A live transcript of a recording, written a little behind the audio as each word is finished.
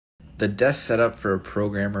The desk setup for a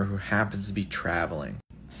programmer who happens to be traveling.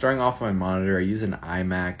 Starting off my monitor, I use an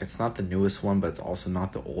iMac. It's not the newest one, but it's also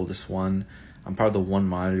not the oldest one. I'm part of the one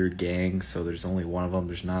monitor gang, so there's only one of them.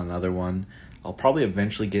 There's not another one. I'll probably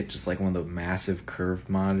eventually get just like one of the massive curved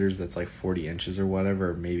monitors that's like 40 inches or whatever,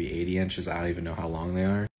 or maybe 80 inches. I don't even know how long they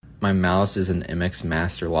are. My mouse is an MX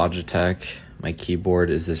Master Logitech. My keyboard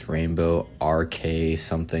is this Rainbow RK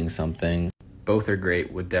something something. Both are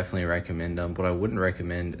great, would definitely recommend them. What I wouldn't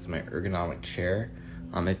recommend is my ergonomic chair.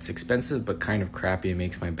 It's expensive but kind of crappy. It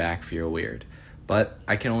makes my back feel weird. But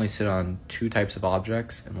I can only sit on 2 types of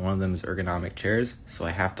objects, and one of them is ergonomic chairs, so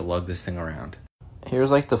I have to lug this thing around.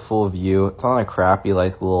 Here's like the full view. It's on a crappy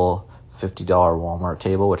like little $50 Walmart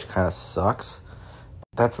table, which kind of sucks.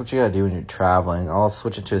 That's what you gotta do when you're traveling. I'll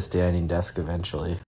switch it to a standing desk eventually.